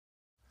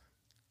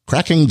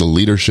Cracking the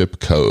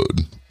Leadership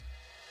Code.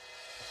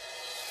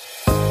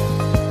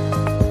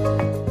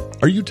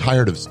 Are you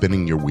tired of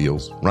spinning your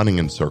wheels, running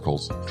in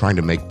circles, trying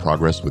to make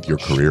progress with your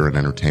career in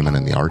entertainment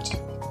and the arts?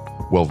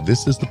 Well,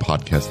 this is the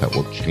podcast that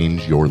will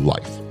change your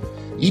life.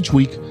 Each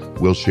week,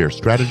 we'll share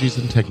strategies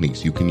and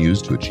techniques you can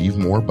use to achieve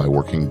more by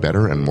working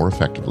better and more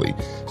effectively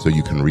so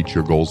you can reach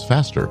your goals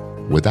faster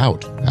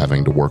without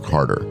having to work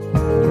harder.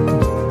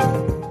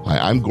 Hi,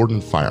 I'm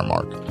Gordon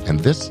Firemark,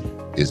 and this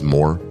is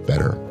More,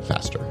 Better,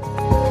 Faster.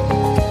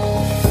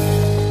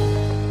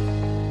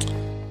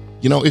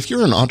 You know, if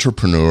you're an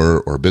entrepreneur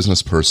or a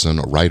business person,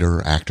 a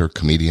writer, actor,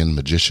 comedian,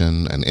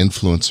 magician, an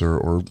influencer,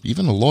 or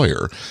even a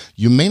lawyer,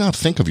 you may not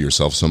think of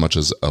yourself so much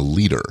as a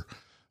leader,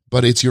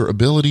 but it's your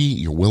ability,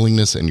 your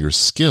willingness, and your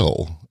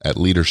skill at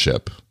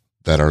leadership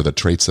that are the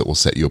traits that will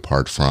set you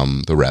apart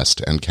from the rest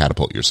and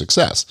catapult your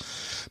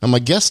success. Now, my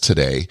guest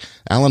today,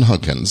 Alan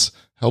Hunkins,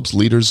 helps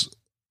leaders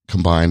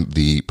combine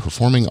the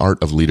performing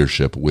art of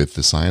leadership with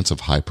the science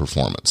of high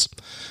performance.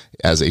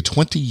 As a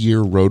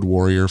 20-year road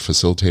warrior,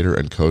 facilitator,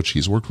 and coach,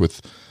 he's worked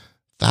with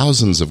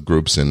thousands of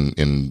groups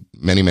in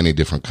many, many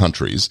different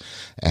countries,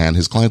 and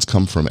his clients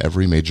come from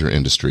every major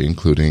industry,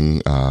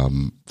 including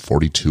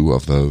 42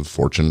 of the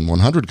Fortune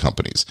 100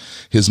 companies.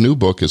 His new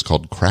book is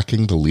called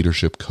Cracking the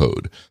Leadership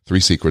Code, 3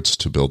 Secrets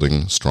to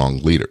Building Strong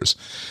Leaders.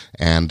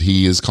 And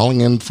he is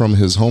calling in from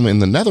his home in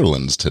the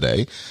Netherlands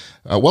today.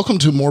 Welcome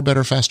to More,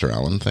 Better, Faster,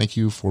 Alan. Thank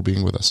you for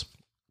being with us.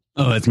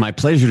 Oh, it's my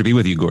pleasure to be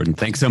with you, Gordon.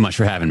 Thanks so much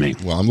for having me.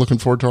 Well, I'm looking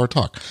forward to our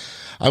talk.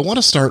 I want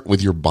to start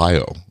with your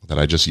bio that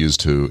I just used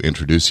to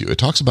introduce you. It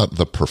talks about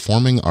the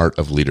performing art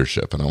of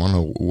leadership, and I want to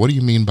know, what do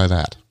you mean by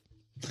that?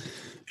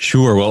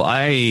 Sure. Well,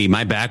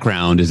 my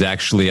background is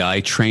actually,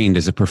 I trained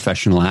as a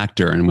professional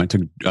actor and went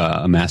to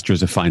a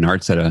Master's of Fine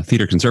Arts at a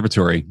theater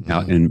conservatory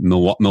out in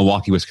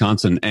Milwaukee,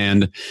 Wisconsin.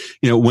 And,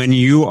 you know, when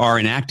you are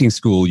in acting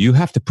school, you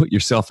have to put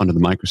yourself under the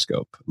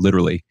microscope,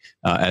 literally,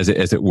 as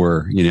it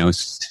were, you know.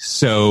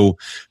 So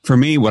for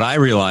me, what I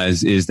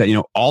realize is that, you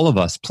know, all of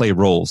us play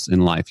roles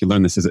in life. You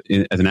learn this as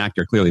an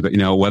actor, clearly, but, you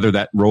know, whether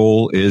that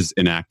role is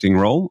an acting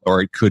role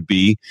or it could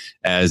be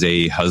as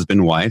a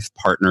husband, wife,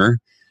 partner,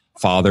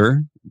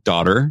 father,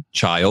 daughter,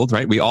 child,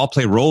 right? We all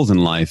play roles in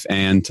life.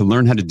 And to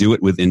learn how to do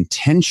it with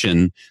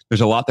intention, there's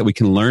a lot that we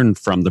can learn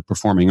from the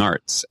performing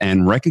arts,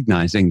 and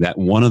recognizing that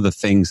one of the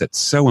things that's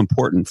so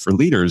important for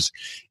leaders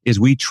is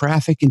we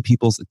traffic in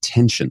people's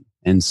attention.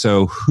 And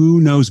so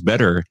who knows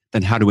better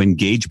than how to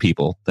engage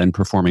people than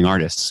performing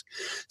artists?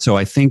 So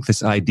I think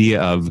this idea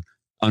of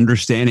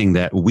understanding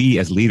that we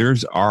as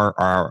leaders are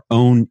our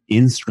own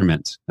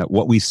instrument, that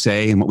what we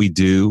say and what we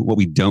do, what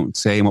we don't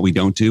say and what we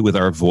don't do with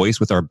our voice,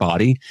 with our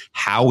body,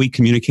 how we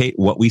communicate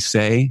what we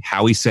say,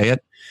 how we say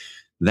it,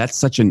 that's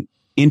such an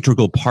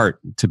integral part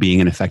to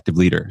being an effective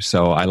leader.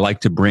 So I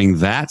like to bring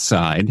that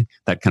side,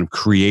 that kind of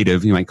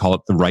creative, you might call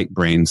it the right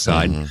brain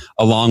side,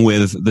 along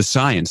with the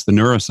science, the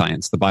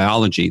neuroscience, the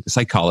biology, the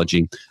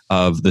psychology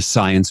of the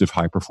science of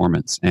high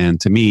performance. And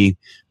to me,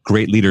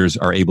 great leaders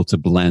are able to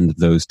blend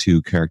those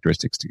two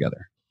characteristics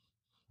together.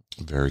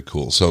 Very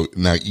cool. So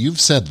now you've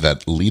said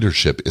that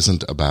leadership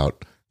isn't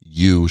about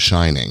you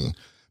shining,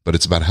 but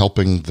it's about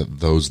helping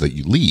those that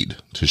you lead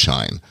to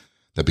shine.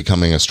 That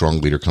becoming a strong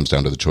leader comes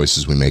down to the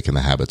choices we make and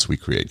the habits we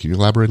create. Can you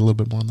elaborate a little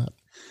bit more on that?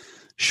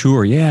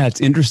 Sure. Yeah,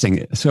 it's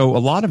interesting. So a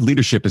lot of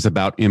leadership is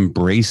about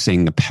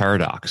embracing a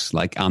paradox.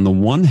 Like on the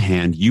one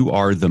hand, you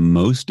are the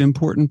most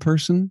important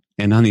person.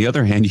 And on the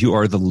other hand, you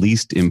are the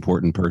least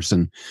important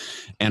person.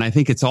 And I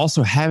think it's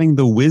also having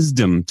the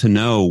wisdom to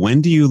know, when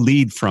do you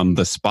lead from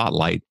the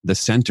spotlight, the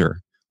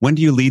center? When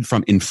do you lead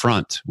from in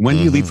front? When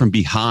do you lead from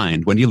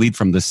behind? When do you lead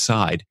from the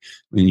side?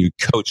 When you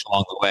coach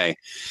along the way.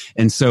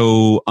 And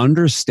so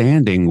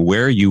understanding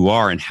where you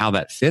are and how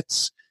that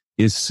fits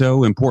is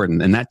so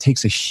important. And that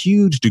takes a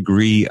huge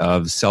degree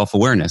of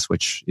self-awareness,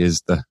 which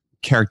is the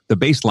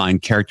baseline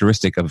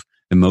characteristic of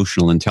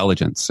emotional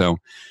intelligence. So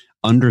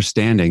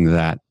understanding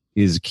that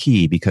is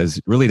key, because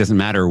it really doesn't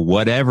matter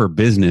whatever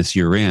business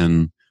you're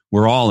in.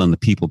 We're all in the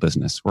people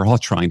business. We're all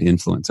trying to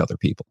influence other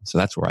people. So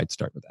that's where I'd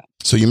start with that.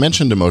 So you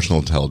mentioned emotional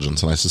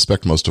intelligence, and I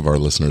suspect most of our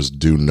listeners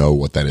do know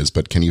what that is,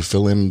 but can you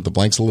fill in the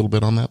blanks a little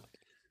bit on that?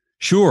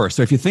 Sure.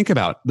 So if you think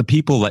about the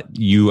people that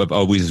you have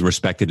always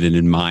respected and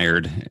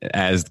admired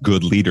as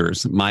good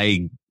leaders,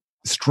 my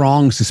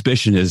strong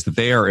suspicion is that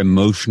they are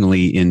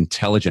emotionally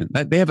intelligent.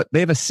 That they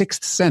have a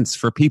sixth sense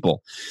for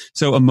people.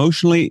 So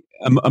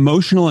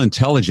emotional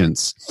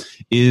intelligence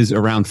is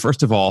around,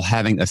 first of all,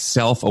 having a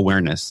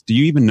self-awareness. Do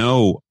you even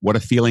know what a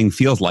feeling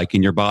feels like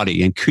in your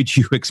body, and could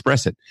you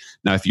express it?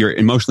 Now, if you're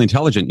emotionally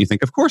intelligent, you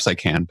think, of course I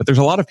can, but there's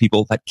a lot of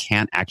people that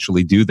can't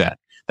actually do that.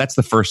 That's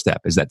the first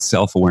step, is that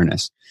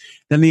self-awareness.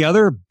 Then the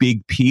other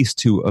big piece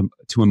to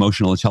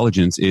emotional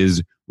intelligence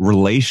is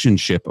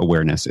relationship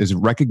awareness, is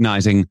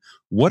recognizing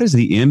what is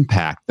the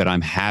impact that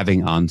I'm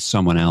having on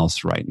someone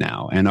else right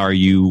now. And are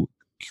you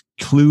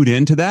clued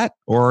into that,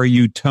 or are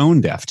you tone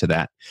deaf to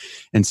that?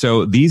 And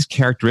so these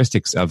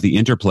characteristics of the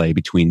interplay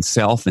between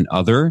self and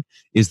other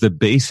is the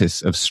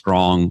basis of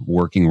strong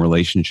working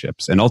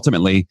relationships. And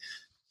ultimately,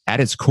 at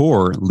its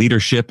core,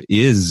 leadership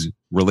is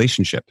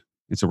relationship.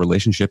 It's a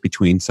relationship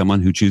between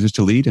someone who chooses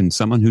to lead and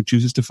someone who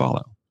chooses to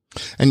follow.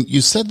 And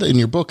you said that in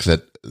your book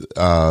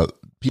that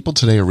people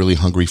today are really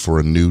hungry for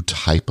a new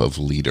type of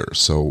leader.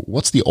 So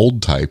what's the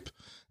old type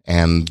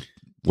and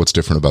what's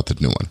different about the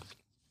new one?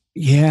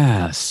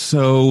 Yeah.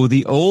 So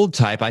the old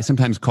type, I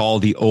sometimes call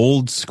the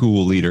old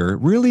school leader,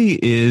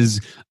 really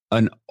is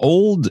an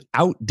old,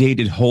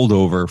 outdated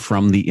holdover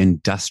from the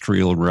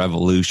Industrial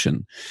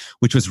Revolution,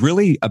 which was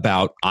really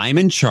about I'm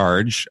in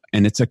charge,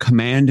 and it's a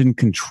command and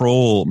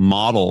control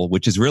model,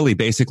 which is really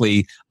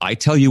basically I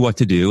tell you what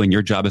to do and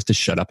your job is to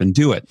shut up and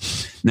do it.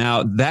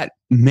 Now, that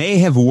may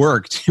have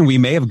worked. We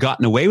may have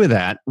gotten away with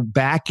that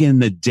back in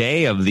the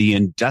day of the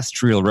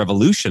Industrial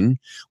Revolution,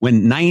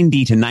 when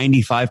 90 to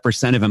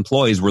 95% of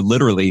employees were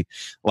literally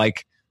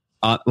like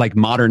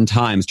modern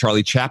times,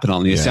 Charlie Chaplin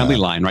on the assembly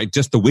line, right?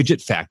 Just the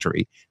widget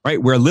factory,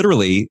 right? Where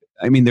literally,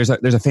 I mean, there's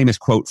a famous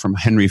quote from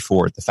Henry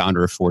Ford, the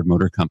founder of Ford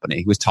Motor Company.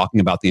 He was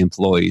talking about the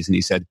employees, and he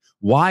said,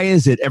 "Why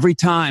is it every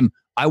time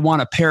I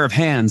want a pair of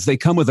hands, they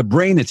come with a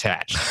brain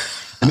attached?"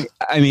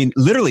 I mean,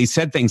 literally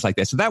said things like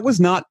that. So that was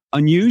not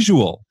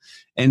unusual.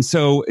 And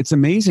so it's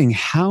amazing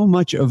how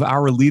much of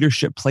our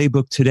leadership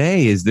playbook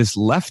today is this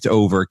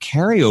leftover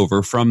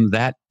carryover from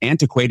that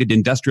antiquated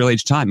industrial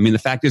age time. I mean, the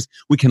fact is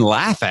we can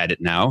laugh at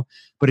it now,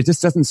 but it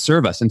just doesn't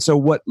serve us. And so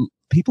what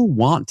people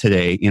want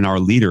today in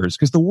our leaders,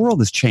 because the world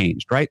has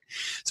changed, right?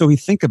 So we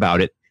think about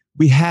it,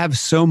 we have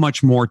so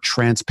much more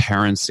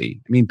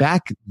transparency. I mean,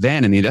 back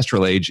then in the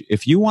industrial age,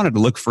 if you wanted to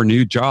look for a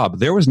new job,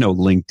 there was no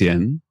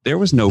LinkedIn, there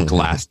was no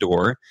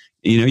Glassdoor.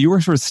 You were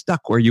sort of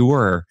stuck where you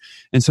were.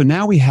 And so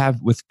now we have,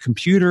 with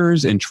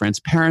computers and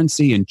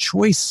transparency and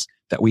choice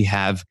that we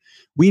have,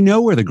 we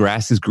know where the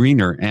grass is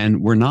greener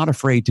and we're not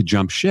afraid to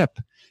jump ship.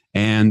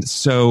 And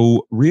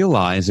so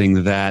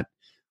realizing that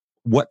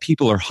what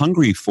people are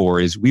hungry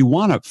for is we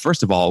want to,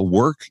 first of all,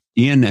 work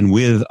in and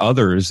with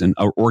others and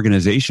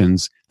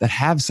organizations that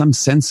have some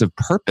sense of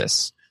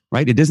purpose,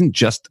 right? It isn't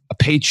just a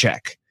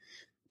paycheck.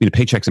 I mean, a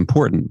paycheck's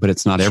important, but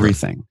it's not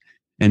everything.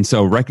 And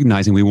so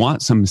recognizing we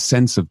want some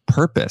sense of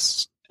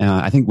purpose,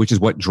 I think, which is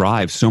what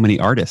drives so many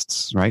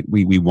artists, right?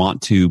 We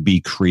want to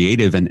be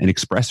creative and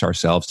express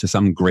ourselves to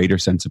some greater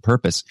sense of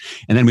purpose.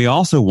 And then we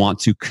also want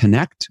to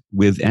connect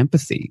with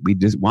empathy. We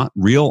just want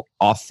real,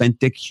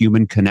 authentic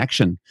human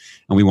connection.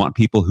 And we want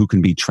people who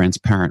can be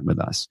transparent with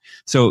us.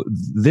 So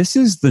this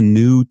is the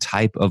new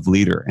type of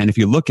leader. And if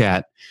you look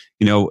at,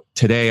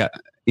 today,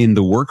 in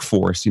the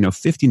workforce,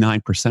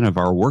 59% of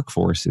our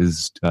workforce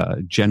is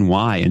Gen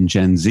Y and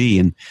Gen Z,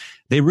 and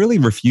they really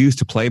refuse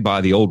to play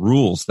by the old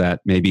rules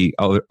that maybe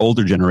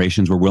older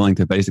generations were willing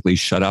to basically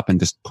shut up and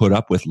just put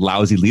up with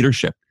lousy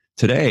leadership.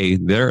 Today,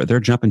 they're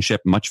jumping ship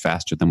much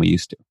faster than we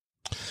used to.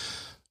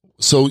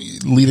 So,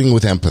 leading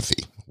with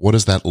empathy, what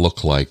does that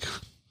look like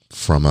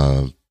from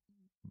what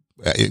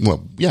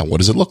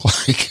does it look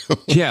like?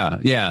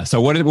 Yeah. So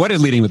what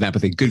is leading with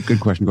empathy? Good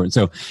question, Gordon.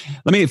 So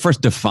let me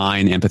first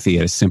define empathy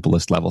at its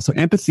simplest level. So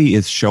empathy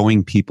is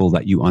showing people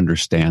that you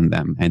understand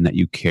them and that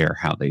you care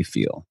how they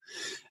feel.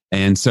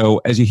 And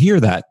so as you hear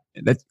that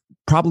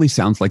probably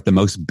sounds like the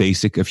most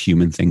basic of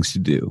human things to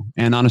do.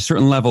 And on a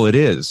certain level, it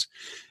is.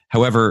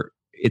 However,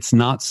 it's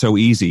not so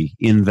easy,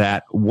 in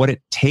that what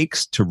it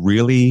takes to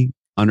really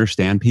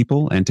understand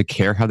people and to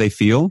care how they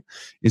feel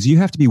is you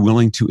have to be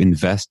willing to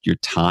invest your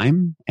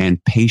time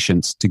and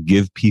patience to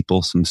give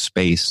people some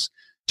space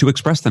to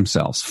express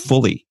themselves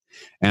fully.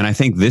 And I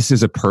think this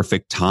is a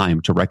perfect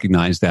time to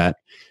recognize that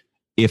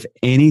if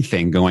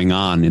anything going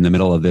on in the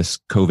middle of this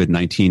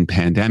COVID-19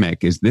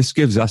 pandemic is this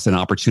gives us an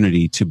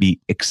opportunity to be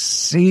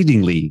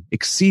exceedingly,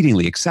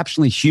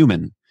 exceptionally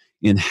human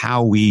in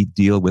how we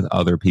deal with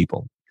other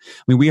people.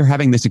 I mean, we are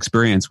having this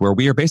experience where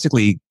we are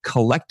basically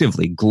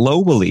collectively,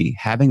 globally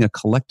having a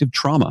collective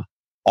trauma,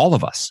 all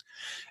of us.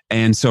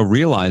 And so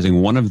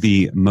realizing one of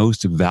the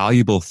most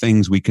valuable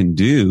things we can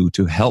do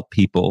to help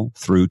people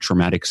through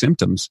traumatic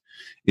symptoms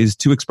is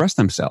to express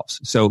themselves.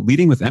 So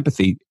leading with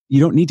empathy,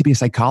 you don't need to be a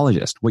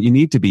psychologist. What you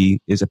need to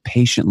be is a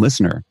patient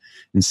listener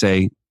and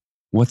say,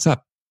 what's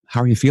up?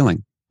 How are you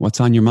feeling?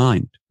 What's on your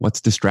mind? What's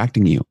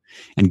distracting you?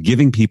 And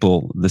giving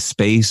people the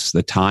space,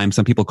 the time,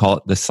 some people call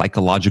it the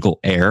psychological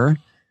air,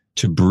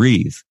 to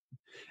breathe.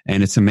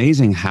 And it's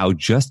amazing how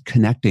just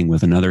connecting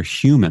with another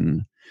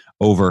human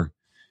over,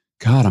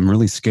 God, I'm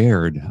really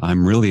scared.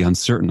 I'm really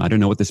uncertain. I don't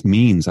know what this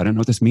means. I don't know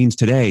what this means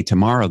today,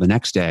 tomorrow, the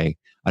next day.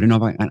 I don't know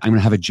if I'm going to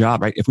have a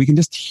job, right? If we can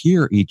just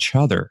hear each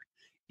other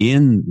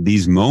in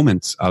these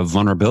moments of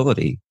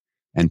vulnerability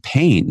and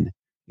pain,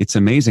 it's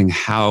amazing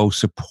how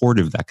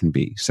supportive that can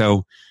be.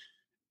 So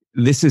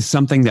this is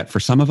something that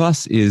for some of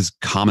us is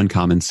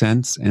common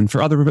sense. And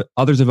for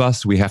others of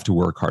us, we have to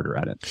work harder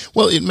at it.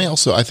 Well, it may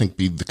also, I think,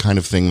 be the kind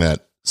of thing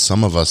that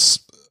some of us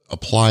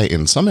apply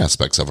in some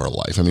aspects of our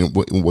life. I mean,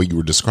 what you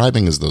were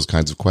describing is those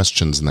kinds of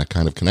questions and that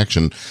kind of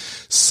connection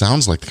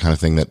sounds like the kind of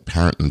thing that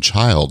parent and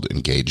child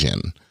engage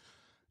in.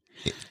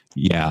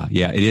 Yeah,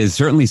 it is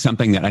certainly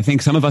something that I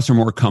think some of us are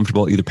more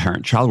comfortable, either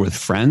parent-child or with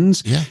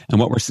friends. Yeah. And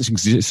what we're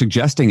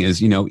suggesting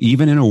is,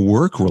 even in a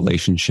work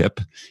relationship,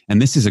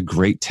 and this is a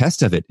great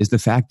test of it, is the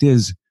fact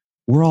is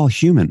we're all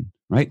human,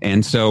 right?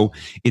 And so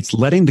it's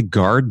letting the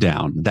guard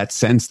down, that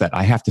sense that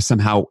I have to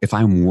somehow, if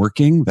I'm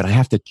working, that I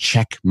have to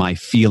check my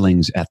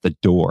feelings at the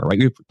door, right?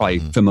 You're probably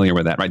familiar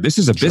with that, right? This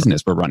is a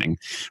business we're running,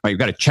 right? You've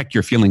got to check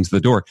your feelings at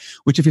the door,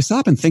 which if you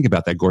stop and think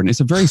about that, Gordon, it's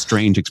a very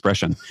strange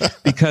expression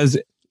because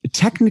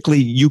technically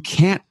you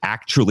can't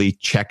actually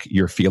check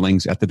your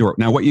feelings at the door.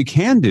 Now, what you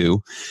can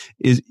do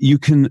is you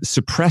can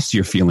suppress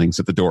your feelings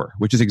at the door,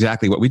 which is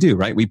exactly what we do,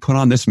 right? We put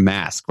on this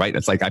mask, right?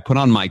 It's like I put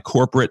on my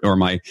corporate or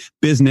my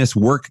business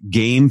work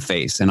game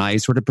face and I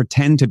sort of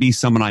pretend to be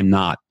someone I'm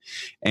not.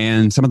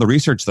 And some of the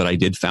research that I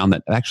did found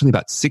that actually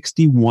about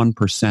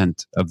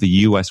 61% of the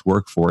US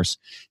workforce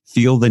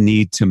feel the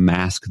need to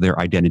mask their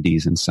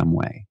identities in some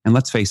way. And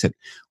let's face it,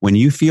 when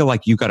you feel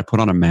like you've got to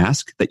put on a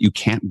mask that you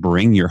can't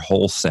bring your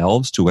whole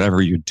selves to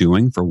whatever you're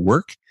doing for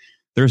work,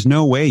 there's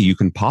no way you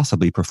can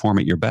possibly perform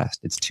at your best.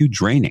 It's too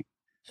draining.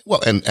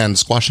 Well, and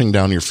squashing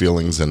down your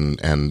feelings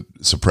and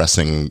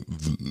suppressing,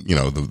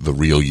 the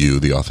real you,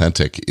 the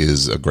authentic,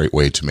 is a great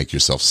way to make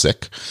yourself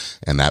sick,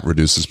 and that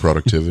reduces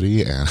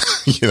productivity. And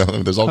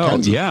there's all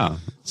kinds. Yeah.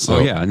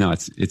 No,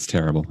 it's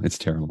terrible. It's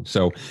terrible.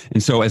 So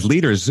as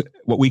leaders,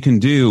 what we can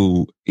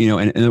do,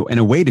 and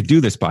a way to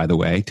do this, by the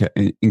way,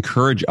 to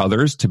encourage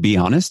others to be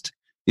honest,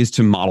 is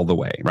to model the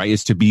way, right?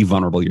 Is to be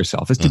vulnerable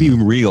yourself, is to be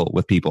real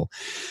with people.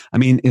 I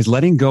mean, is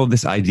letting go of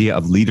this idea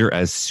of leader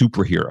as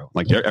superhero.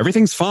 Like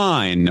everything's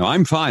fine. No,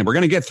 I'm fine. We're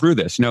going to get through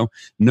this. No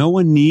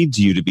one needs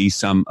you to be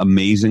some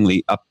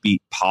amazingly upbeat,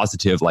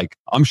 positive, like,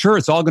 I'm sure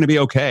it's all going to be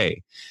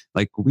okay.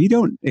 Like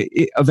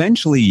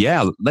eventually,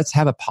 let's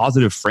have a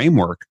positive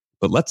framework,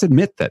 but let's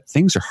admit that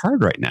things are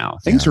hard right now.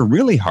 Things are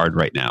really hard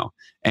right now.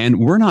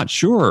 And we're not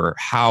sure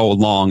how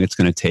long it's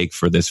going to take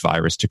for this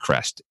virus to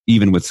crest,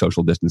 even with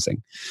social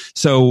distancing.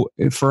 So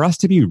for us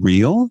to be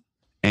real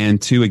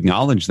and to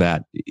acknowledge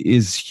that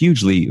is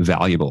hugely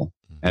valuable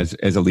as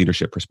a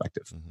leadership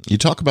perspective. You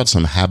talk about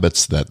some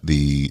habits that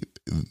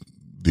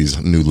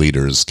these new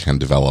leaders can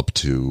develop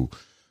to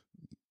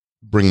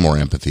bring more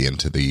empathy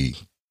into the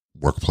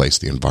workplace,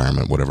 the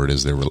environment, whatever it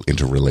is, they're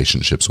into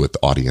relationships with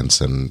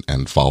audience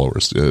and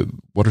followers.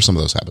 What are some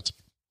of those habits?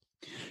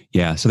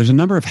 Yeah. So there's a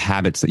number of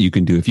habits that you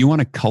can do if you want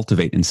to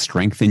cultivate and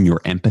strengthen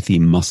your empathy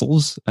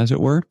muscles, as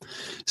it were.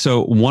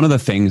 So one of the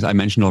things I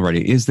mentioned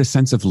already is the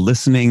sense of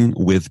listening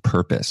with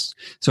purpose.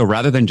 So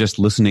rather than just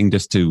listening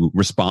just to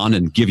respond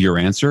and give your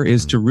answer,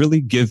 is to really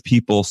give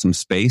people some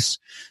space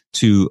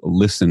to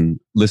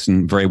listen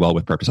very well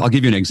with purpose. I'll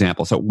give you an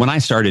example. So when I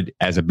started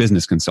as a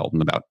business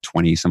consultant about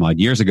 20 some odd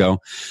years ago,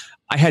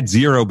 I had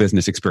zero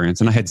business experience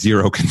and I had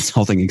zero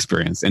consulting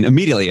experience. And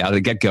immediately out of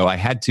the get-go, I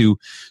had to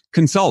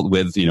consult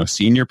with,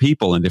 senior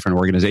people in different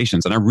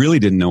organizations. And I really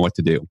didn't know what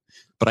to do.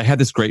 But I had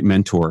this great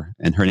mentor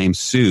and her name's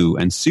Sue.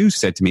 And Sue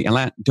said to me,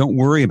 Alain, don't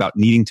worry about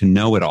needing to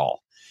know it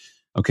all.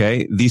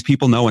 Okay. These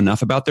people know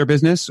enough about their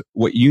business.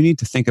 What you need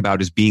to think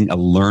about is being a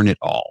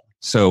learn-it-all.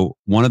 So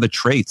one of the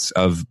traits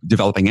of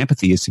developing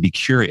empathy is to be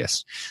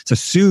curious. So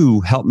Sue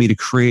helped me to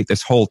create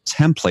this whole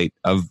template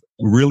of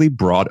really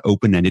broad,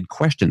 open-ended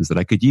questions that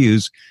I could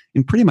use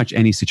in pretty much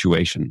any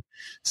situation.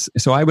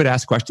 So I would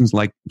ask questions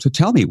like, so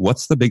tell me,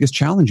 what's the biggest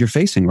challenge you're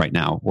facing right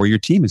now or your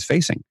team is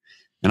facing?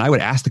 And I would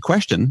ask the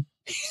question,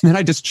 and then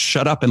I just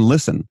shut up and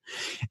listen.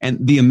 And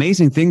the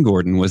amazing thing,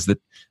 Gordon, was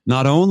that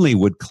not only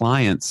would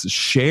clients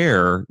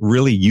share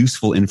really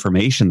useful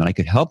information that I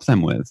could help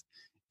them with,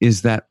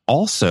 is that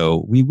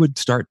also we would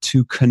start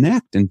to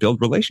connect and build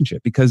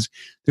relationship, because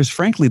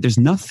there's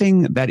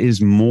nothing that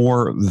is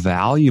more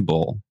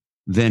valuable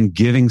than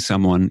giving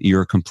someone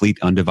your complete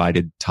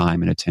undivided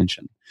time and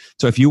attention.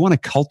 So if you want to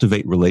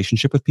cultivate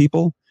relationship with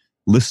people,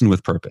 listen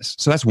with purpose.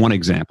 So that's one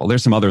example.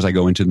 There's some others I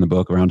go into in the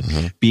book around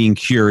being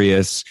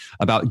curious,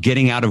 about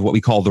getting out of what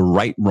we call the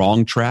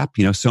right-wrong trap.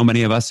 So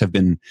many of us have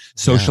been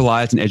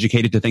socialized and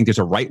educated to think there's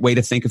a right way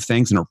to think of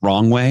things and a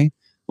wrong way.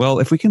 Well,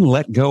 if we can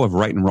let go of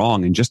right and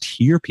wrong and just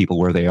hear people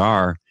where they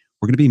are,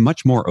 we're going to be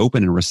much more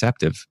open and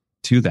receptive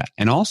to that.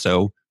 And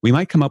also, we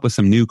might come up with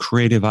some new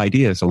creative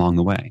ideas along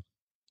the way.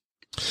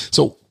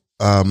 So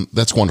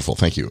that's wonderful.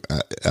 Thank you.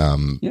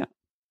 One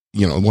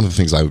of the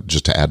things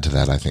just to add to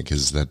that, I think,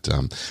 is that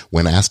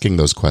when asking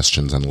those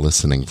questions and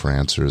listening for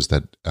answers,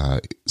 that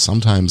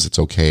sometimes it's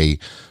okay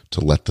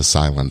to let the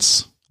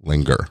silence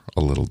linger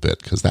a little bit,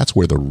 because that's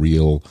where the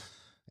real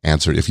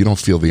answer, if you don't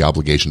feel the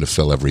obligation to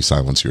fill every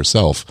silence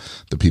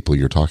yourself, the people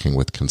you're talking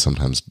with can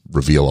sometimes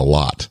reveal a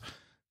lot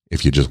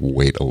if you just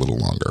wait a little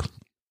longer.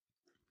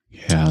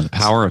 Yeah, the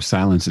power of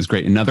silence is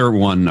great. Another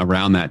one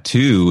around that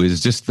too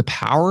is just the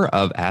power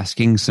of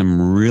asking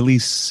some really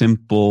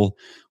simple,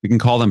 we can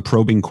call them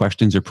probing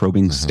questions or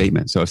probing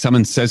statements. So if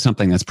someone says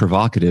something that's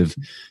provocative,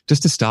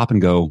 just to stop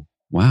and go,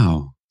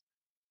 wow,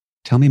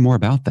 tell me more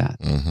about that.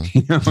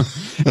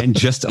 And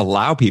just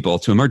allow people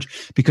to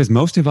emerge, because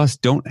most of us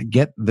don't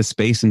get the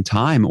space and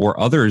time or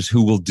others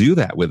who will do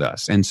that with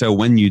us. And so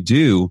when you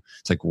do,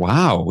 it's like,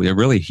 wow, they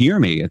really hear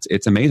me.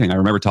 It's amazing. I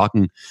remember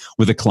talking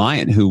with a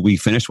client who we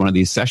finished one of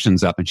these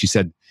sessions up, and she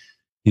said,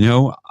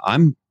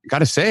 I'm got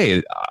to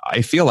say,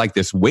 I feel like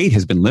this weight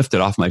has been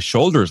lifted off my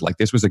shoulders. Like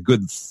this was a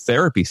good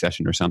therapy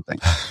session or something.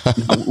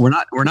 We're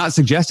not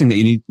suggesting that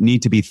you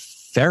need to be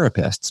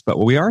therapists, but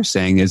what we are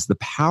saying is the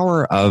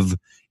power of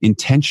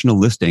intentional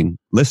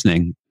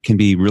listening can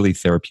be really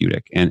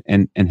therapeutic and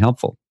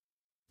helpful.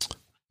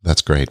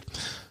 That's great.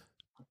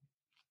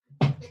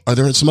 Are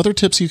there some other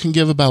tips you can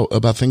give about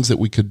things that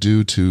we could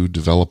do to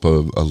develop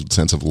a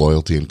sense of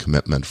loyalty and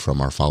commitment from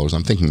our followers?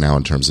 I'm thinking now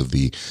in terms of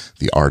the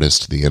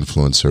artist, the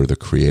influencer, the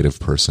creative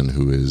person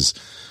who is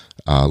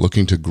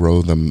looking to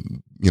grow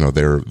them,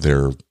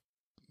 their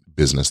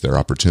business, their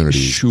opportunity.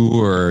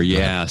 Sure.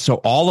 Yeah. So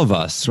all of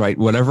us, right,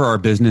 whatever our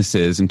business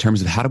is, in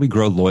terms of how do we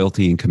grow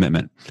loyalty and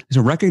commitment,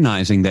 so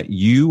recognizing that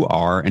you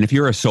are, and if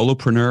you're a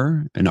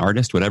solopreneur, an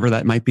artist, whatever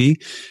that might be,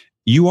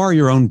 you are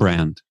your own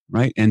brand,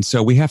 right? And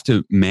so we have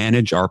to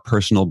manage our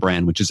personal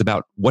brand, which is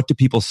about what do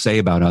people say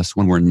about us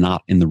when we're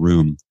not in the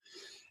room.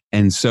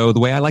 And so the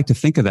way I like to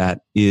think of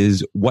that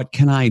is, what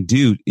can I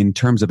do in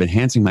terms of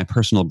enhancing my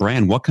personal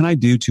brand? What can I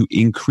do to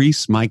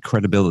increase my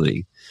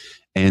credibility?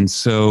 And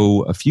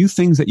so a few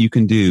things that you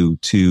can do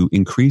to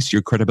increase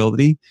your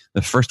credibility.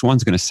 The first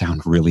one's going to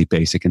sound really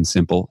basic and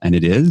simple, and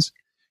it is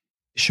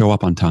show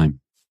up on time.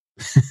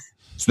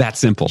 It's that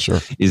simple. Sure.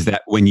 Is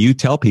that when you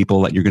tell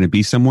people that you're going to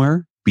be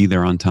somewhere, be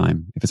there on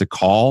time. If it's a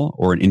call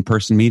or an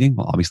in-person meeting,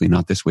 well, obviously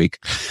not this week,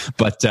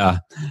 but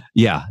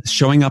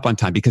showing up on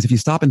time. Because if you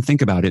stop and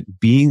think about it,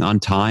 being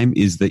on time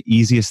is the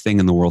easiest thing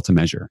in the world to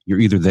measure. You're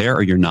either there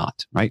or you're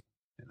not, right?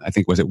 I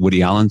think, was it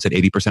Woody Allen said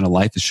 80% of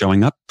life is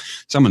showing up?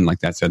 Someone like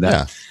that said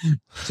that. Yeah.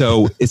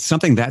 So it's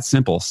something that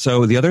simple.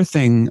 So the other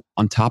thing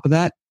on top of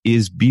that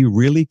is be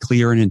really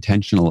clear and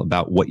intentional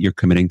about what you're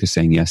committing to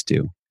saying yes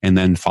to, and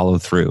then follow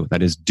through.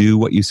 That is, do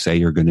what you say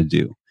you're going to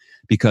do.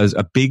 Because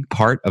a big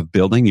part of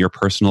building your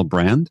personal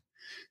brand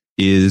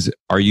is,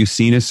 are you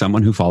seen as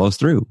someone who follows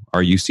through?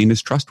 Are you seen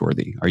as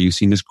trustworthy? Are you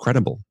seen as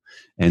credible?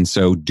 And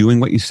so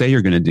doing what you say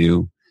you're going to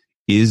do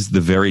is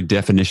the very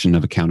definition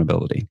of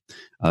accountability.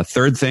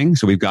 Third thing,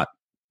 so we've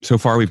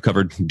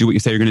covered do what you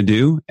say you're going to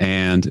do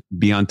and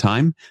be on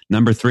time.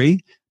 Number 3,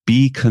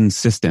 be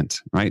consistent,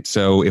 right?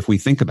 So if we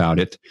think about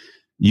it,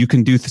 you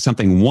can do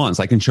something once.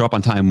 I can show up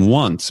on time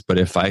once, but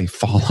if I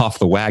fall off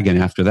the wagon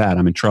after that,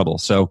 I'm in trouble.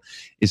 So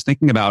it's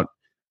thinking about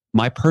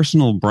my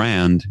personal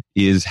brand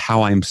is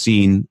how I'm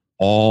seen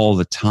all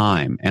the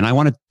time. And I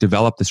want to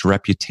develop this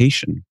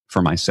reputation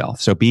for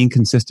myself. So being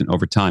consistent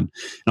over time.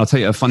 And I'll tell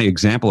you a funny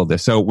example of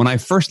this. So when I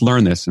first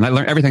learned this, and I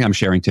learned everything I'm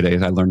sharing today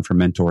is I learned from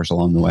mentors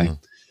along the way.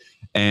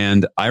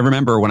 And I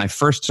remember when I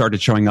first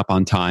started showing up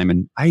on time,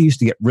 and I used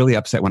to get really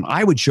upset when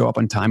I would show up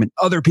on time and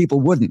other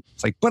people wouldn't.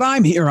 It's like, but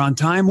I'm here on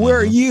time. Where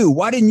are you?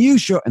 Why didn't you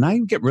show? And I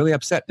would get really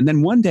upset. And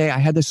then one day I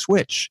had to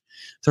switch.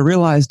 So I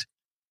realized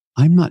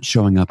I'm not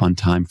showing up on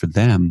time for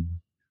them.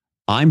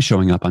 I'm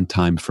showing up on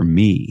time for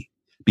me,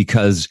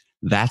 because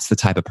that's the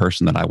type of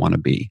person that I want to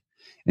be.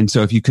 And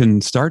so if you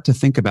can start to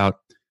think about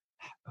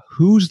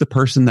who's the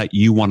person that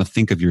you want to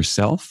think of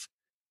yourself,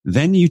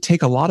 then you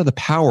take a lot of the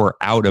power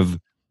out of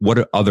what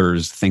do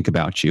others think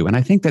about you. And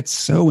I think that's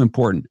so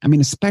important. I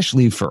mean,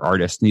 especially for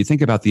artists. And you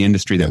think about the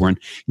industry that we're in,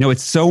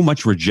 it's so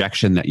much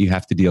rejection that you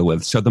have to deal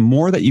with. So the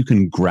more that you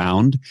can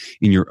ground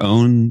in your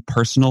own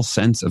personal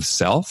sense of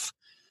self,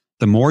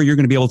 the more you're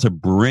going to be able to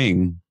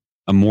bring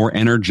a more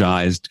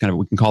energized, kind of,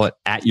 we can call it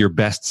at your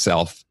best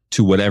self,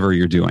 to whatever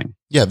you're doing.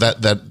 Yeah,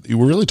 that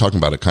we're really talking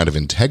about a kind of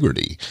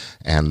integrity,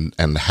 and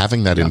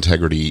having that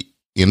integrity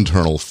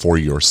internal for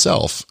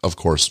yourself, of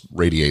course,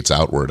 radiates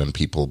outward, and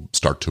people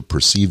start to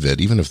perceive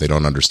it, even if they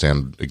don't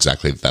understand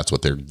exactly that's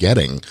what they're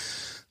getting.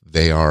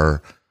 They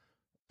are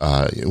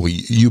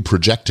you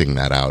projecting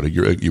that out.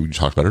 You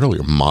talked about it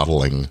earlier,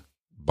 modeling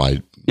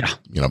by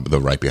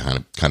the right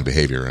kind of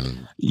behavior.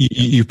 And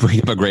you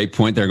bring up a great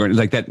point there, going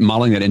like that,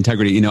 modeling that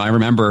integrity. I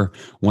remember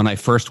when I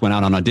first went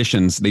out on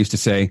auditions, they used to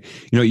say,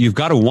 you've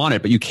got to want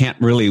it, but you can't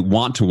really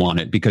want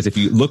it, because if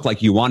you look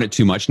like you want it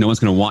too much, no one's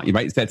going to want you,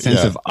 right? It's that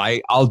sense of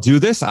I'll do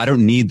this. I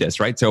don't need this,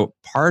 right? So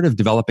part of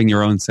developing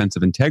your own sense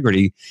of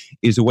integrity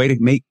is a way to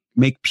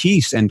make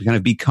peace and kind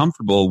of be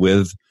comfortable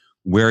with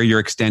where you're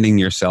extending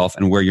yourself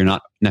and where you're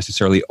not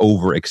necessarily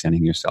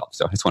overextending yourself.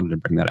 So I just wanted to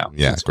bring that out.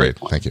 Yeah, that's great.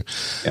 Thank you.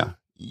 Yeah.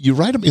 You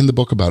write in the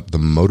book about the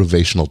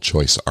motivational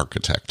choice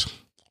architect.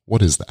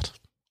 What is that?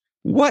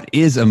 What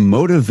is a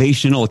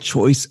motivational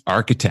choice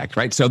architect,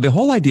 right? So the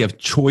whole idea of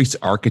choice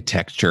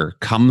architecture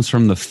comes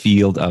from the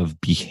field of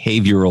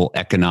behavioral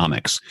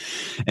economics.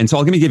 And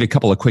so give you a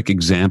couple of quick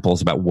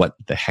examples about what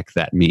the heck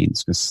that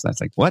means. Because that's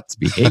like, what's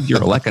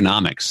behavioral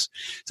economics?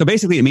 So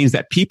basically it means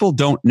that people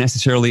don't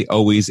necessarily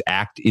always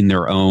act in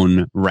their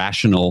own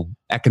rational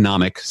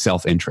economic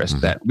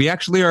self-interest, that we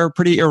actually are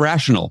pretty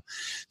irrational.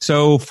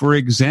 So for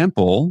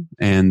example,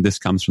 and this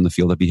comes from the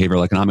field of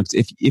behavioral economics,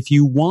 if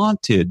you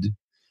wanted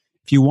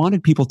if you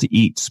wanted people to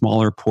eat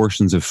smaller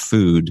portions of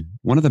food,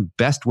 one of the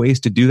best ways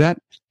to do that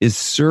is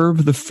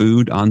serve the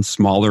food on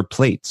smaller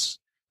plates,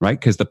 right?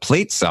 Because the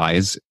plate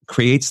size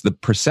creates the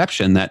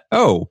perception that,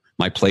 oh,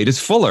 my plate is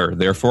fuller,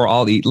 therefore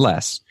I'll eat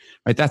less,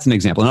 right? That's an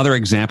example. Another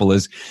example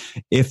is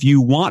if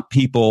you want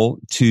people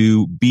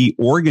to be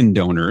organ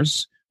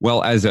donors,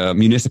 well, as a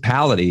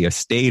municipality, a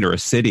state or a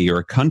city or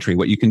a country,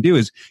 what you can do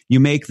is you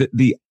make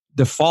the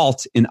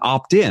default in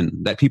opt-in,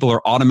 that people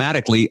are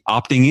automatically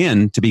opting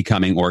in to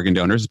becoming organ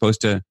donors as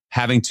opposed to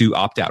having to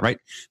opt out, right?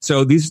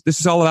 So this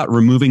is all about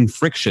removing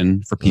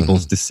friction for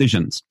people's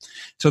decisions.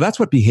 So that's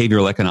what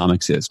behavioral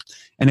economics is.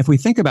 And if we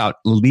think about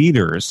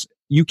leaders,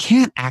 you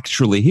can't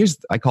actually,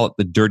 I call it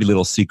the dirty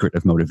little secret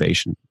of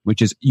motivation,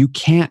 which is you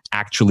can't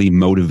actually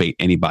motivate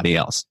anybody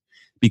else.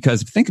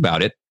 Because think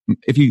about it,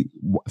 if you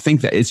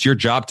think that it's your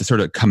job to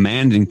sort of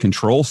command and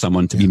control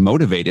someone to be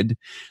motivated,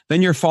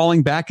 then you're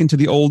falling back into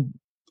the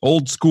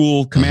old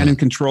school command and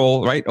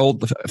control, right?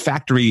 Old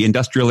factory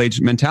industrial age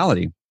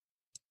mentality.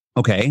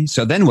 Okay,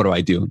 so then what do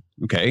I do?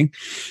 Okay,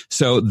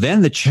 so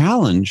then the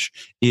challenge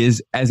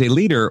is, as a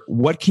leader,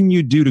 what can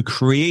you do to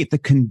create the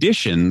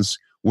conditions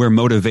where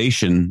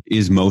motivation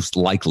is most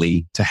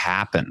likely to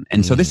happen?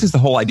 And so this is the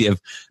whole idea of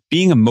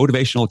being a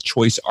motivational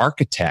choice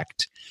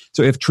architect.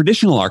 So if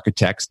traditional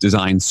architects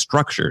design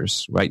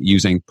structures, right,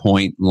 using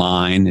point,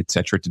 line, et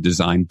cetera, to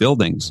design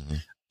buildings,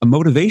 a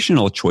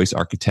motivational choice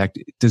architect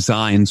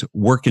designs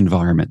work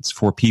environments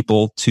for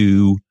people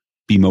to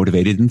be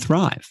motivated and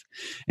thrive.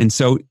 And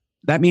so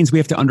that means we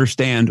have to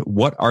understand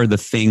what are the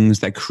things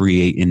that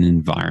create an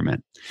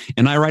environment.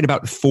 And I write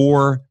about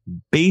 4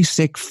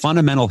 basic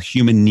fundamental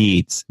human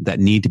needs that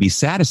need to be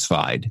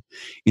satisfied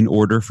in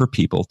order for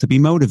people to be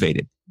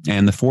motivated.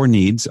 And the 4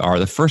 needs are,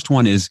 the first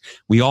one is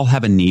we all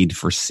have a need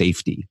for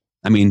safety.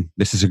 I mean,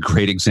 this is a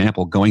great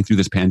example. Going through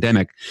this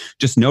pandemic,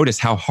 just notice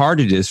how hard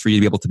it is for you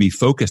to be able to be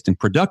focused and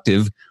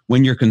productive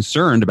when you're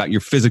concerned about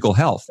your physical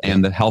health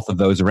and the health of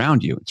those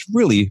around you. It's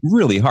really,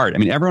 really hard. I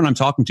mean, everyone I'm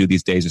talking to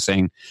these days is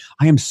saying,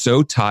 I am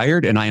so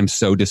tired and I am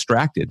so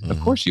distracted.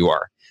 Of course you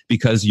are,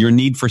 because your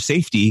need for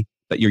safety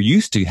that you're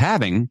used to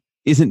having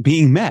isn't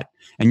being met.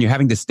 And you're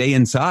having to stay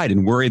inside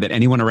and worry that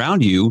anyone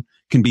around you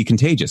can be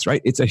contagious,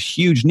 right? It's a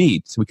huge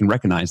need. So we can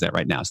recognize that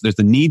right now. So there's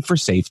the need for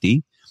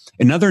safety.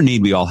 Another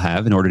need we all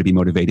have in order to be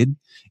motivated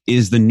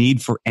is the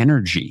need for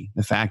energy.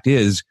 The fact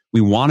is,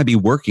 we want to be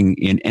working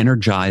in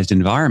energized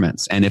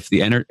environments. And if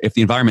the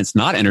environment's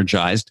not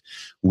energized,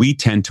 we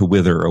tend to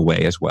wither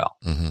away as well.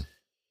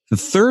 The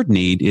third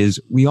need is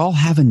we all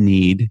have a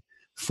need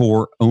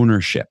for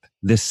ownership.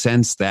 This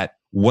sense that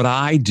what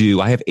I do,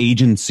 I have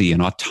agency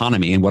and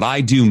autonomy, and what I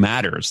do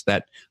matters,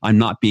 that I'm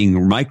not being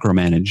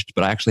micromanaged,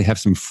 but I actually have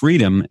some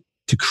freedom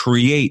to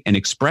create and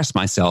express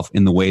myself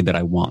in the way that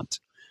I want.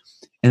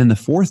 And then the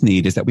fourth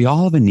need is that we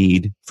all have a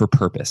need for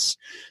purpose.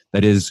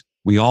 That is,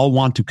 we all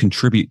want to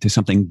contribute to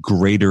something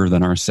greater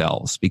than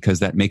ourselves, because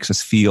that makes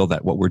us feel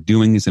that what we're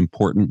doing is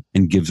important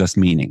and gives us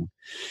meaning.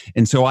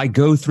 And so I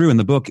go through in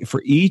the book,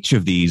 for each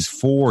of these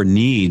 4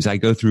 needs, I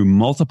go through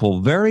multiple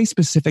very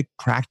specific,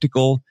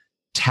 practical,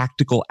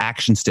 tactical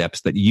action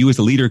steps that you as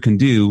a leader can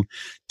do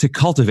to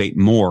cultivate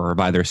more of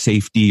either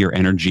safety or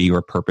energy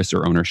or purpose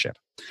or ownership.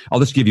 I'll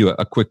just give you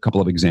a quick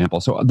couple of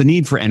examples. So the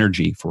need for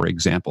energy, for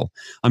example,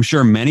 I'm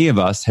sure many of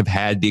us have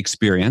had the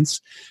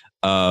experience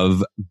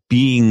of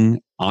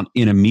being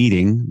in a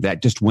meeting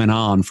that just went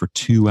on for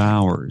 2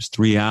 hours,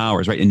 3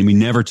 hours, right? And we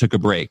never took a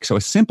break. So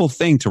a simple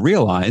thing to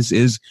realize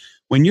is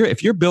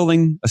if you're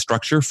building a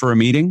structure for a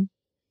meeting,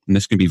 and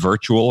this can be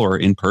virtual or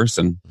in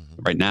person,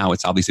 right now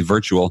it's obviously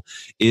virtual,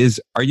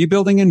 are you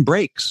building in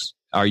breaks?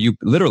 Are you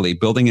literally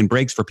building in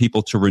breaks for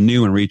people to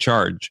renew and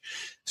recharge?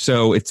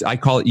 So I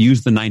call it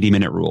use the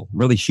 90-minute rule.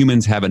 Really,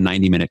 humans have a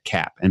 90-minute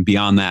cap. And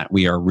beyond that,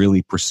 we are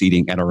really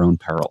proceeding at our own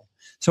peril.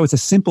 So it's a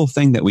simple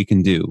thing that we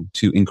can do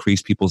to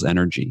increase people's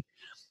energy.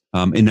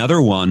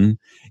 Another one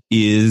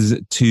is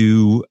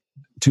to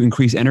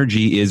increase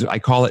energy is, I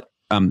call it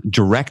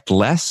direct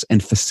less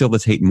and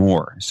facilitate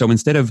more. So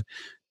instead of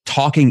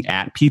talking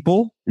at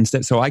people,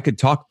 so I could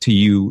talk to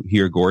you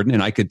here, Gordon,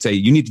 and I could say,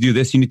 you need to do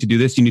this, you need to do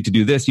this, you need to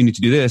do this, you need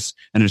to do this.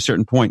 And at a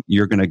certain point,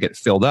 you're going to get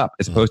filled up,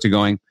 as opposed to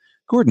going,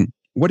 Gordon,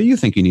 what do you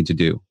think you need to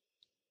do?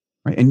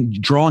 Right? And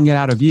drawing it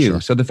out of you.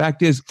 Sure. So the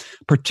fact is,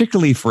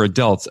 particularly for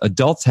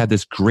adults have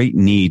this great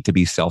need to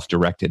be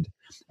self-directed.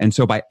 And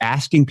so by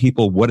asking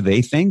people what do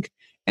they think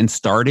and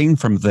starting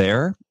from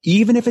there,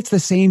 even if it's the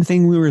same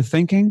thing we were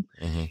thinking,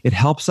 it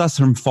helps us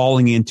from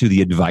falling into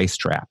the advice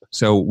trap.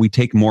 So we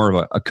take more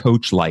of a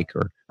coach-like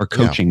or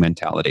coaching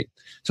mentality.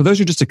 So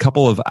those are just a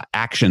couple of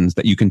actions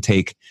that you can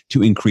take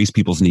to increase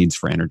people's needs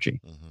for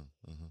energy.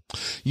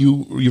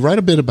 You write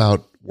a bit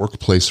about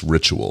workplace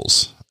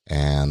rituals,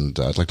 and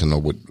I'd like to know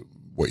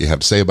what you have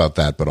to say about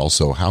that, but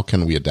also how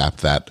can we adapt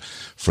that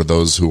for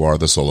those who are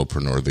the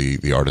solopreneur,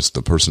 the artist,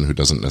 the person who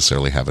doesn't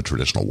necessarily have a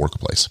traditional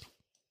workplace?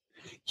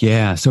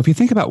 Yeah. So if you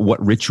think about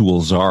what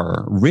rituals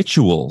are,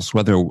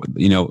 whether,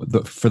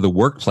 for the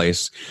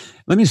workplace,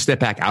 let me step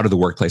back out of the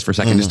workplace for a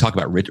second, just talk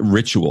about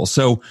ritual.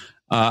 So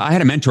I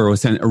had a mentor who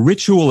said a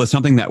ritual is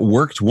something that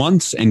worked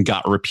once and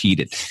got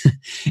repeated.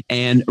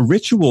 And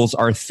rituals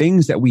are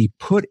things that we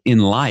put in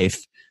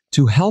life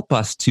to help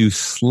us to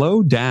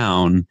slow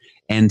down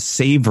and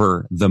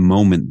savor the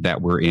moment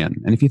that we're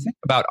in. And if you think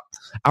about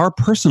our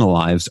personal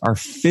lives are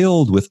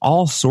filled with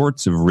all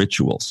sorts of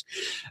rituals.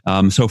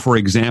 So for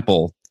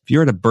example, if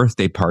you're at a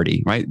birthday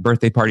party, right?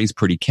 Birthday party is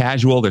pretty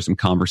casual. There's some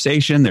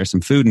conversation, there's some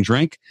food and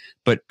drink,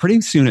 but pretty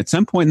soon at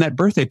some point in that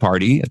birthday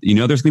party, you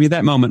know, there's going to be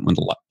that moment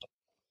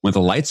when the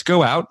lights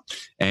go out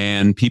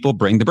and people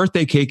bring the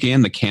birthday cake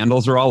in, the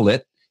candles are all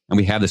lit, and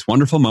we have this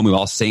wonderful moment. We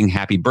all sing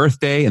happy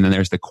birthday, and then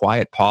there's the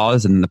quiet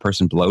pause, and then the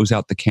person blows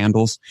out the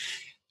candles.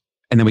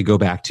 And then we go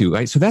back to,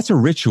 right? So that's a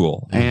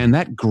ritual, and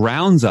that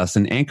grounds us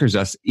and anchors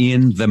us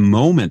in the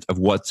moment of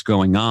what's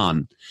going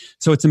on.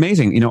 So it's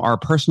amazing. You know, our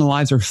personal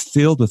lives are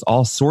filled with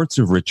all sorts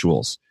of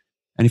rituals.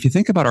 And if you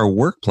think about our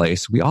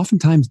workplace, we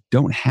oftentimes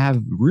don't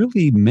have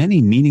really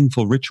many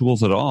meaningful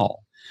rituals at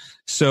all.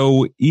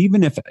 So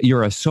even if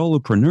you're a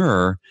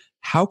solopreneur,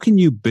 how can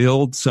you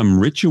build some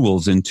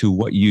rituals into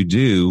what you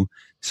do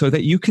so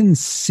that you can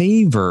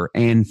savor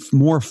and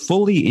more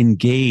fully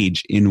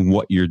engage in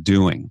what you're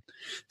doing?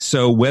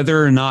 So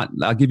whether or not,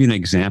 I'll give you an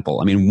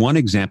example. I mean, one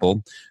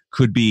example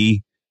could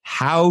be,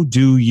 how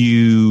do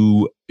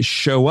you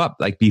show up?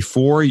 Like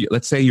before,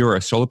 let's say you're a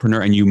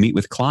solopreneur and you meet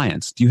with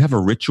clients. Do you have a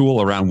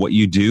ritual around what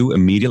you do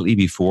immediately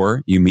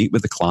before you meet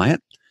with the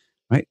client?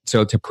 Right.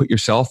 So to put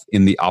yourself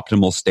in the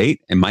optimal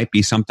state, it might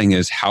be something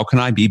as, how can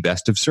I be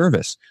best of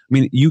service? I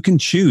mean, you can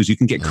choose, you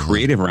can get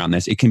creative around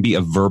this. It can be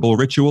a verbal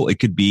ritual. It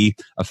could be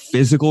a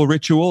physical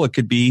ritual. It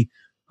could be,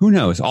 who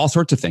knows, all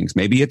sorts of things.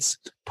 Maybe it's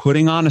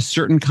putting on a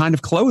certain kind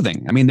of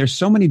clothing. I mean, there's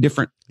so many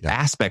different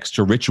aspects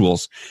to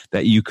rituals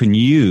that you can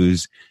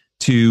use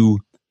to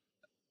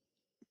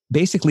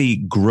basically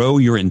grow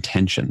your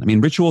intention. I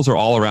mean, rituals are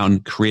all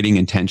around creating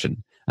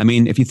intention. I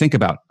mean, if you think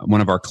about one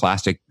of our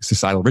classic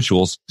societal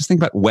rituals, just think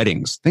about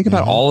weddings. Think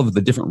about all of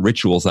the different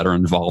rituals that are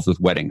involved with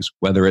weddings,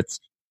 whether it's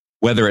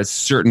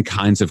certain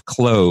kinds of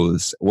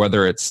clothes,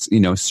 whether it's, you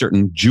know,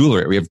 certain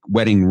jewelry. We have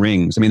wedding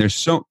rings. I mean, there's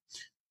so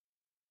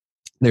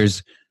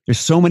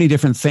many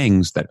different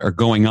things that are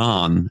going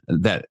on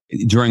that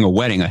during a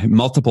wedding,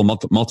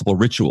 multiple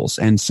rituals.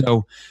 And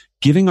so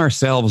giving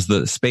ourselves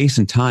the space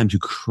and time to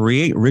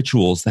create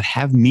rituals that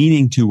have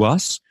meaning to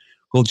us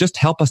will just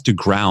help us to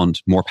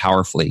ground more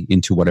powerfully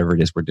into whatever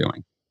it is we're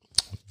doing.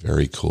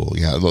 Very cool.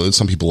 Yeah.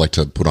 Some people like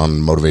to put on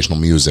motivational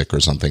music or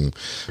something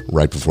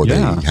right before they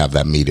have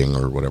that meeting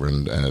or whatever.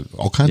 And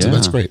all kinds of,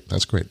 that's great.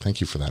 That's great.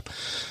 Thank you for that.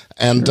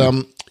 And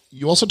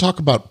you also talk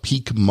about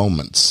peak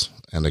moments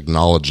and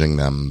acknowledging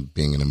them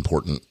being an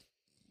important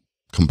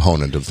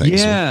component of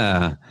things.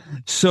 Yeah.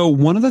 So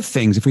one of the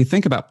things, if we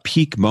think about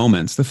peak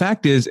moments, the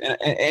fact is,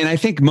 and I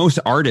think most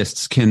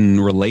artists can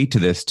relate to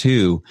this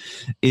too,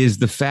 is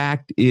the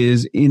fact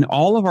is in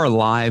all of our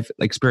live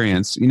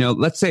experience, you know,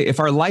 let's say if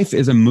our life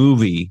is a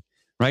movie,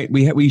 right?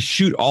 We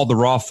shoot all the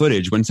raw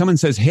footage. When someone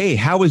says, "Hey,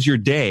 how was your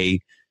day?"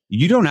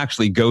 You don't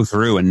actually go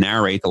through and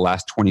narrate the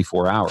last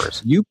 24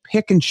 hours. You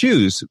pick and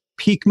choose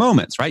peak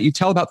moments, right? You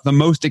tell about the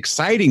most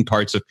exciting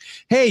parts of,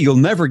 hey, you'll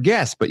never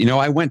guess, but you know,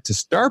 I went to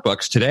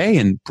Starbucks today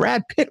and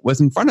Brad Pitt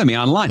was in front of me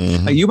online.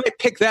 You might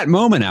pick that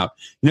moment out.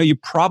 You know, you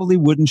probably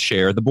wouldn't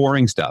share the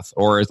boring stuff,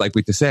 or as like we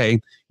like to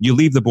say, you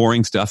leave the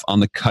boring stuff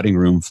on the cutting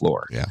room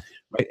floor. Yeah.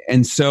 Right.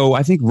 And so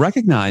I think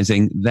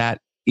recognizing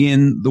that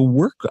in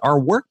our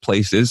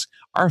workplaces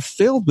are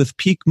filled with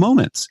peak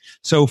moments.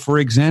 So for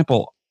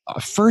example, a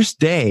first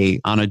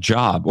day on a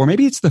job, or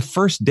maybe it's the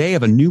first day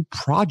of a new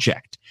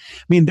project.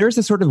 I mean, there's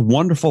a sort of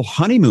wonderful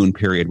honeymoon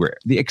period where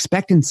the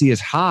expectancy is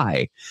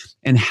high.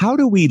 And how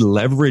do we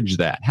leverage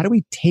that? How do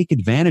we take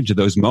advantage of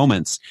those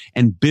moments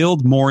and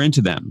build more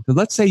into them? Because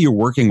let's say you're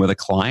working with a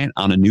client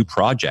on a new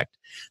project.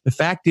 The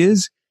fact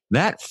is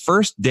that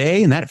first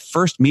day and that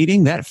first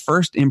meeting, that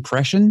first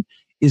impression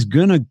is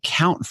going to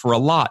count for a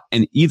lot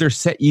and either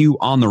set you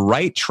on the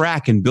right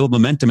track and build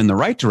momentum in the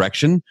right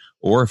direction,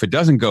 or if it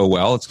doesn't go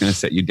well, it's going to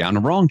set you down the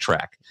wrong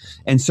track.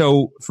 And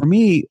so for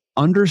me,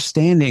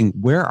 understanding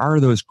where are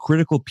those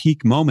critical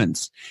peak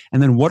moments,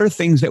 and then what are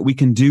things that we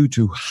can do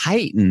to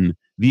heighten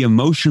the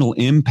emotional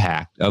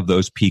impact of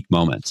those peak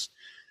moments.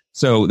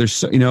 So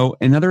there's, you know,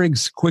 another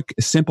quick,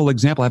 simple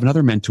example. I have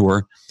another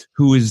mentor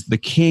who is the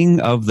king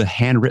of the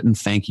handwritten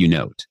thank you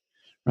note,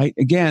 right?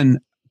 Again,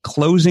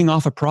 closing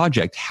off a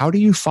project, how do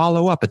you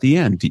follow up at the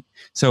end?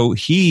 So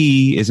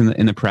he is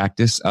in the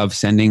practice of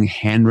sending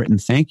handwritten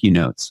thank you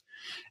notes,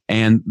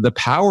 and the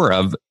power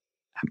of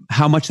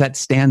how much that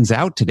stands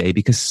out today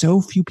because so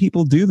few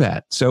people do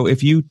that. So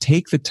if you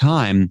take the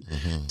time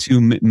to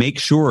make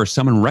sure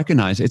someone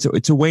recognizes,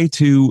 it's a way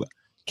to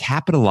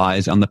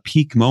capitalize on the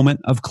peak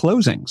moment of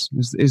closings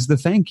is the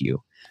thank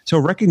you. So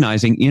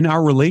recognizing in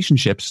our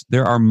relationships,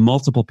 there are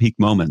multiple peak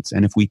moments.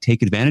 And if we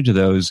take advantage of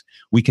those,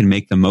 we can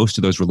make the most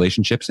of those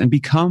relationships and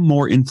become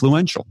more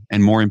influential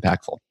and more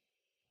impactful.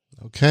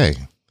 Okay.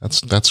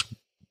 That's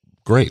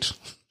great.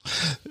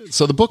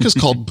 So the book is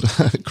called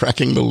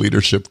Cracking the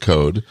Leadership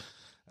Code.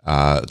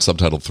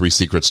 subtitled 3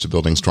 Secrets to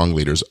Building Strong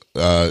Leaders.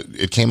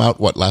 It came out,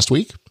 last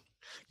week?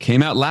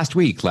 Came out last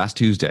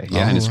Tuesday.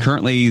 Yeah, and it's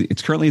currently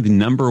the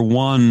number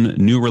 1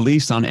 new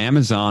release on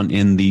Amazon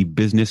in the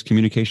business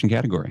communication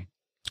category.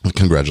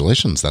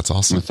 Congratulations. That's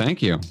awesome. Well,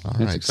 thank you.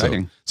 It's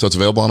exciting. So it's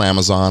available on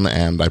Amazon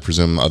and I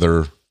presume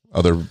other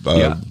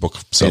book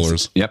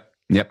sellers. Yep.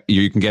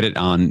 You can get it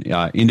on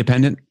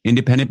Independent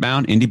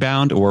Bound,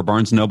 IndieBound, or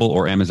Barnes & Noble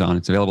or Amazon.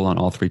 It's available on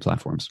all 3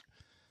 platforms.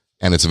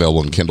 And it's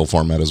available in Kindle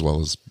format as well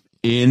as...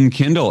 In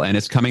Kindle, and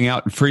it's coming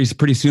out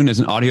pretty soon as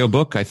an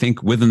audiobook, I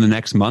think within the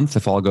next month,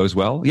 if all goes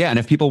well. Yeah, and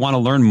if people want to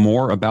learn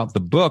more about the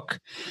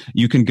book,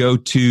 you can go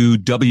to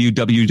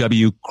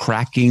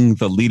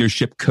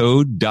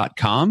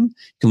www.crackingtheleadershipcode.com. You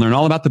can learn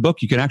all about the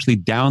book. You can actually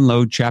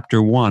download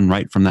chapter 1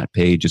 right from that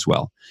page as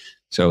well.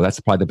 So that's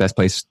probably the best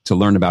place to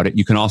learn about it.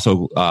 You can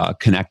also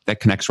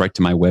connects right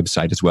to my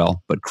website as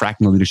well. But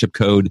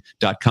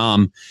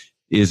crackingtheleadershipcode.com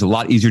is a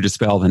lot easier to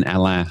spell than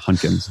Alain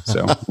Hunkins.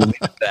 So we'll leave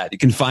it at that. You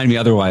can find me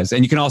otherwise.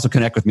 And you can also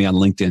connect with me on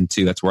LinkedIn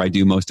too. That's where I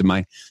do most of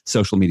my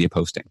social media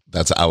posting.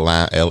 That's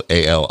Alain,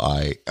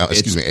 A-L-I-N.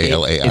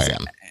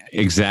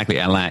 Exactly.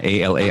 Alain,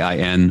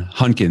 A-L-A-I-N,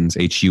 Hunkins,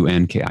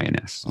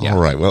 Hunkins. Yeah.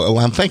 All right. Well,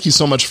 Alain, thank you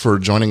so much for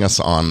joining us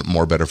on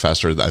More, Better,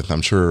 Faster.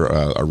 I'm sure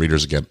our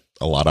readers get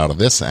a lot out of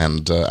this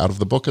and out of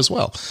the book as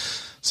well.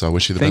 So I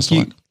wish you the best of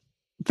luck.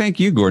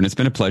 Thank you, Gordon. It's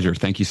been a pleasure.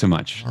 Thank you so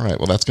much. All right.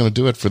 Well, that's going to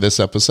do it for this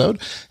episode.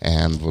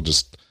 And we'll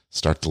just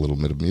start the little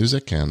bit of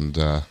music and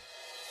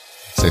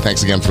say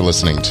thanks again for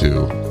listening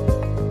to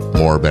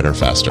More, Better,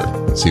 Faster.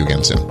 See you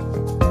again soon.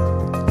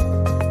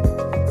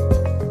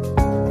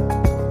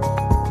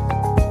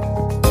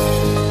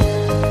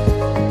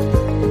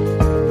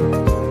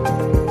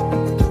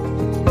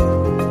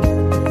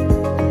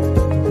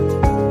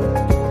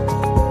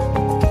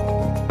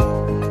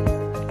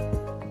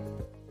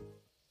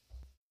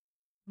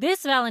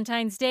 This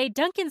Valentine's Day,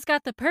 Dunkin's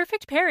got the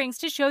perfect pairings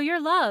to show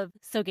your love.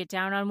 So get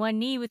down on one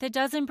knee with a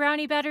dozen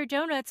brownie batter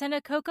donuts and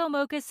a cocoa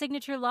mocha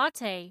signature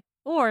latte.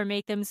 Or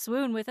make them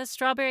swoon with a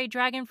strawberry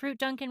dragon fruit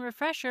Dunkin'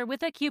 refresher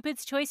with a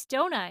Cupid's Choice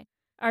donut.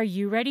 Are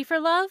you ready for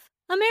love?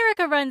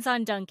 America runs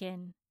on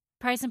Dunkin'.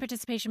 Price and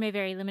participation may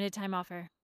vary. Limited time offer.